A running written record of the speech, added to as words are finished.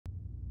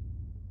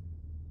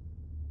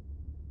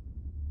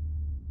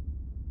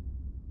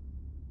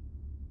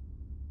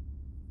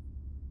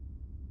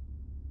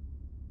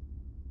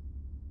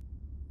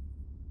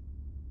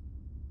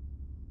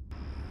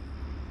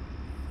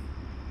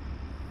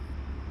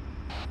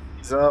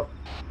He's up.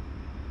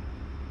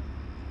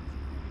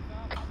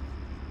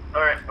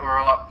 Alright, we're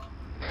all up.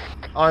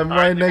 I'm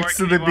right next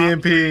to the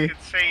BMP. You can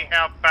see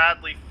how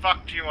badly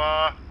fucked you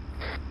are.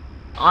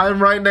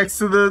 I'm right next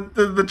to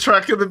the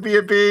truck of the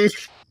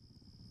BMP.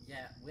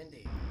 Yeah, Windy.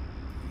 You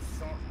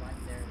shot right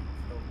there and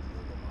killed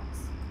all of us.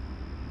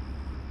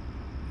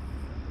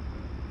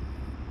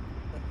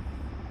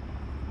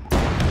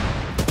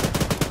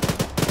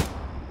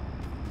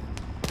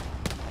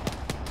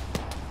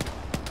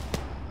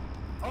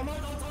 Oh my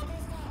god,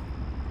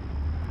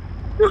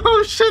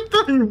 Oh shit!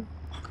 Oh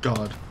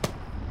god.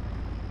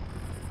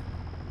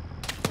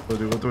 What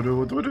do I do?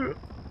 What do I do?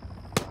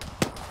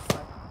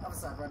 other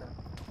side, right now.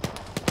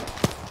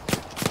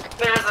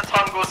 There's a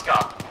Tunguska.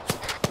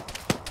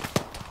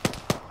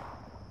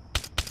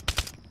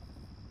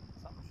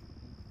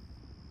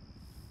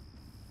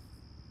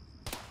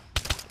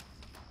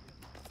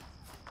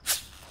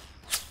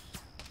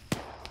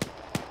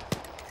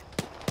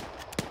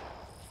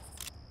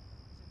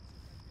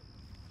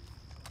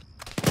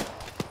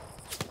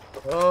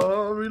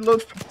 Oh,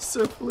 reload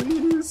faster,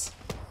 please.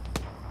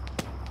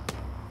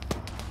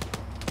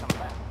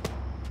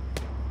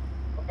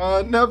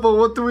 Neville,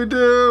 what do we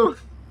do?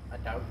 I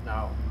don't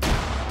know.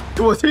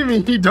 What do you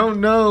mean you don't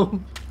know?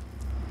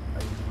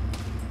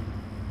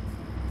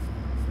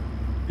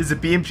 Is the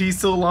BMP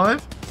still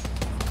alive?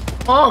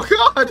 Oh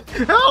god!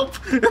 Help!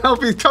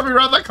 Help! He's coming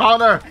around the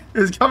corner!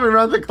 He's coming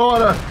around the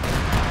corner!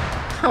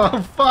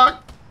 Oh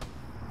fuck!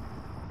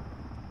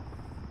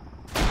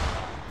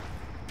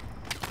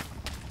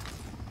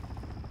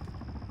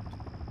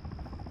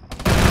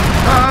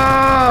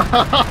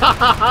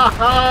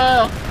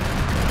 Ah!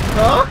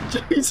 Oh,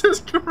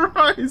 Jesus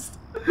Christ!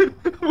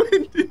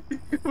 Windy,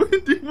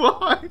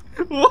 why?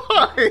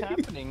 Why? What's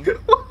happening?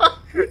 Why?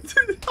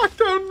 I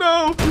don't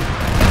know.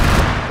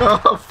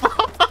 Oh,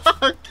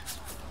 fuck!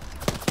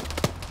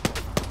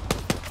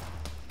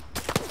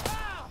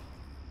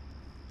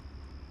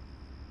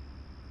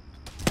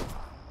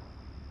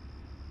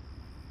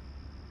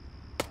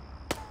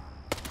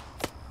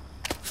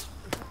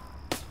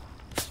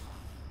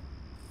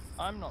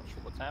 I'm not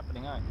sure what's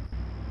happening, eh?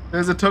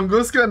 There's a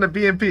Tunguska and a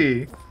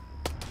BMP.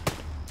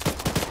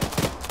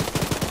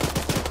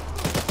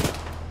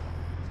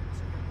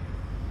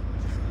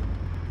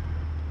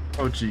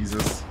 Oh,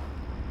 Jesus.